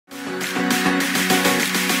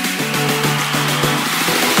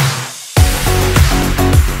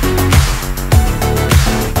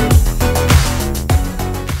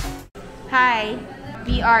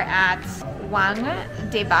We are at Wang,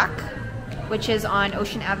 which is on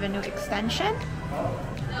Ocean Avenue Extension.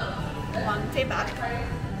 Wang.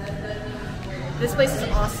 This place is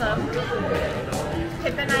awesome.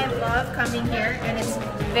 Pip and I love coming here, and it's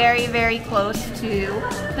very, very close to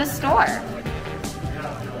the store.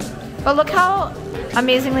 But look how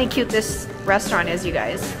amazingly cute this restaurant is, you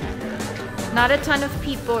guys. Not a ton of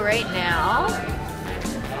people right now,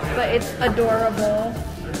 but it's adorable.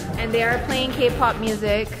 And they are playing K-pop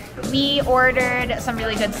music. We ordered some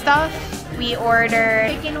really good stuff. We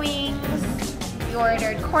ordered chicken wings. We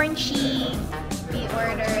ordered corn cheese. We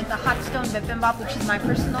ordered the hot stone bibimbap, which is my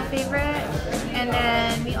personal favorite. And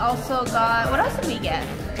then we also got, what else did we get?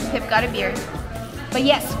 Pip got a beer. But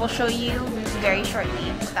yes, we'll show you very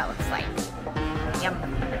shortly what that looks like. Yum.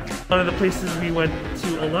 One of the places we went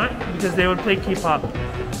to a lot because they would play K-pop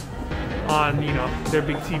on, you know, their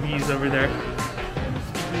big TVs over there.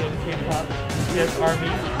 K-pop, yes, Army.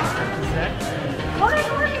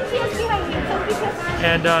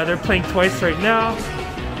 And they're playing twice right now.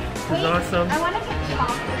 It's awesome. I want to get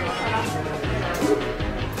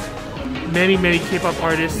chocolate. Many K-pop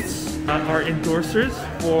artists are endorsers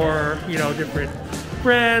for, you know, different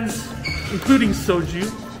brands, including Soju,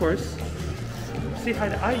 of course. Say hi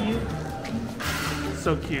to IU.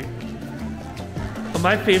 So cute. But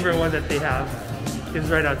my favorite one that they have is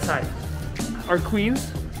right outside. Our queens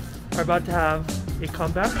are about to have a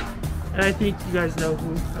comeback, and I think you guys know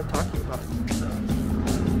who I'm talking about.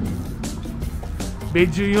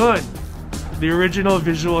 Bae-Ju-yeon, the original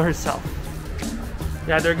visual herself.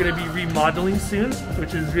 Yeah, they're going to be remodeling soon,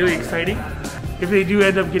 which is really exciting. If they do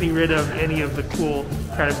end up getting rid of any of the cool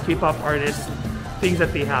kind of K-pop artists, things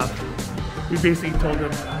that they have, we basically told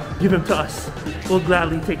them, give them to us. We'll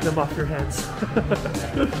gladly take them off your hands.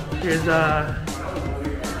 Here's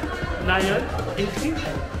Nayeon, 18.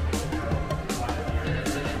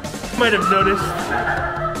 You might have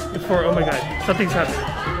noticed before, oh my god, something's happening.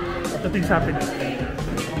 Something's happening.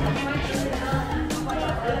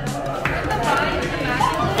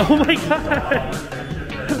 Oh my god!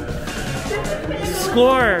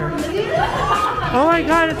 Score! Oh my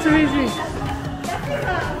god, it's amazing!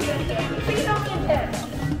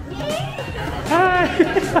 Hi!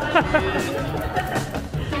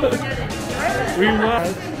 We won!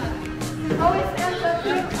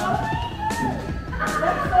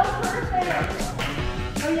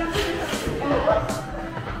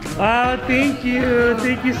 Wow, thank you!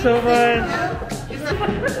 Thank you so much!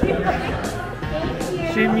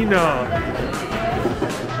 Shimino.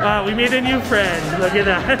 Wow, we made a new friend. Look at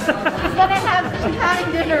that. She's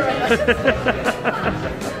having dinner with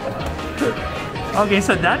us. Okay,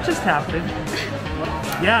 so that just happened.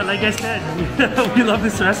 Yeah, like I said, we love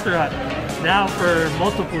this restaurant now for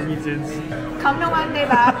multiple reasons. Come to Wang.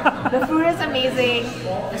 The food is amazing.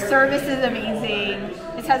 The service is amazing.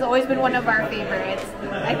 This has always been one of our favorites.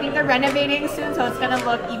 I think they're renovating soon, so it's gonna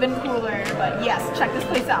look even cooler. But yes, check this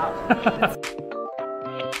place out.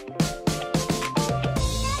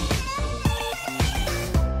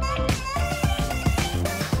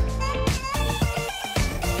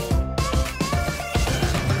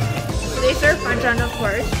 They serve panchan, of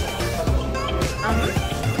course.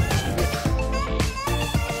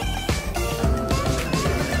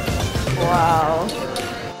 Wow.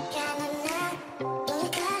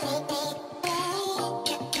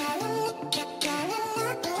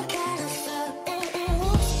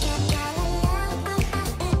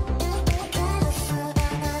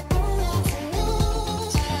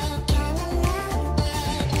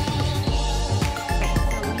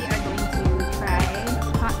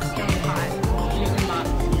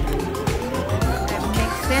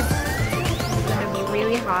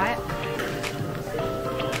 Hot.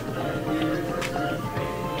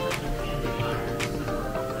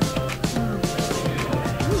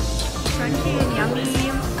 Crunchy and yummy.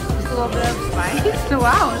 Just a little bit of spice.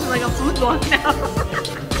 Wow, it's like a food vlog now.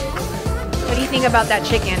 What do you think about that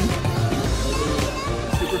chicken?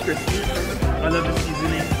 Super crispy. I love the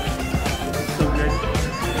seasoning. It's so good.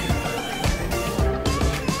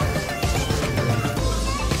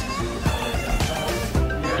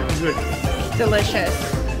 Yeah, good.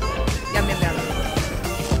 Delicious.